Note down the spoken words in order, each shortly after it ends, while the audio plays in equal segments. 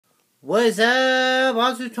What's up?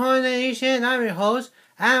 Welcome to Toy Nation. I'm your host,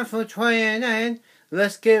 Adam from 29.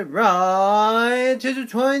 Let's get right to the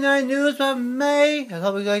 29 news of May. I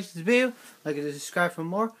hope you guys like this video. Like and subscribe for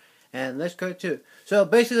more. And let's go to it. So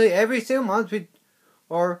basically, every single month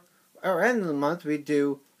or end of the month, we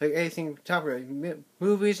do like anything top like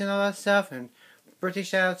movies and all that stuff, and birthday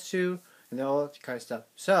shoutouts too, and all that kind of stuff.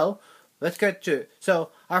 So let's get to it. So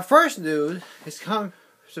our first news is come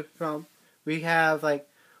from we have like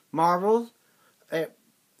Marvel, Guardians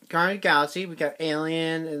of the Galaxy. We got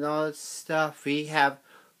Alien and all that stuff. We have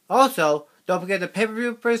also, don't forget the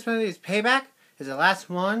pay-per-view for this month is Payback. Is the last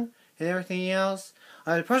one and everything else.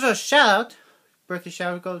 The personal shout out, birthday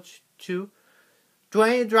shout out goes to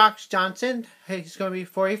Dwayne "The Rock" Johnson. He's going to be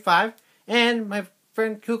 45, and my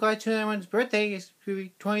friend Cool Guy 291's birthday is going to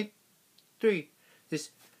be 23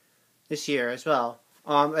 this year as well.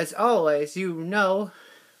 As always, you know,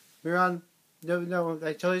 we're on. No,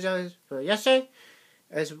 I told you guys yesterday.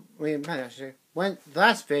 Not yesterday. When the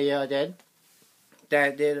last video I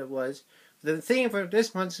did was the theme for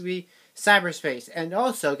this month to be cyberspace. And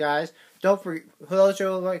also, guys, don't forget, for those who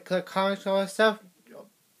like collect comics and all that stuff,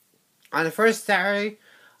 on the first Saturday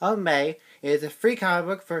of May is a free comic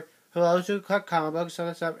book for those who collect comic books and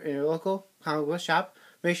all that stuff in your local comic book shop.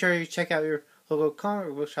 Make sure you check out your local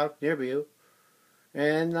comic book shop near you.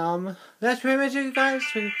 And that's pretty much it, guys,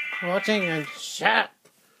 for watching and chat.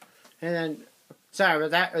 And then, sorry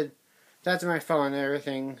about that. That's my phone and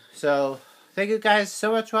everything. So, thank you guys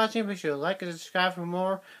so much for watching. Make sure to like and subscribe for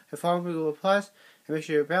more. And follow me Google Plus. And make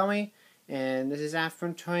sure you bell me. And this is Adam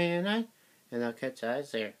from 29. And I'll catch you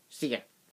guys later. See ya.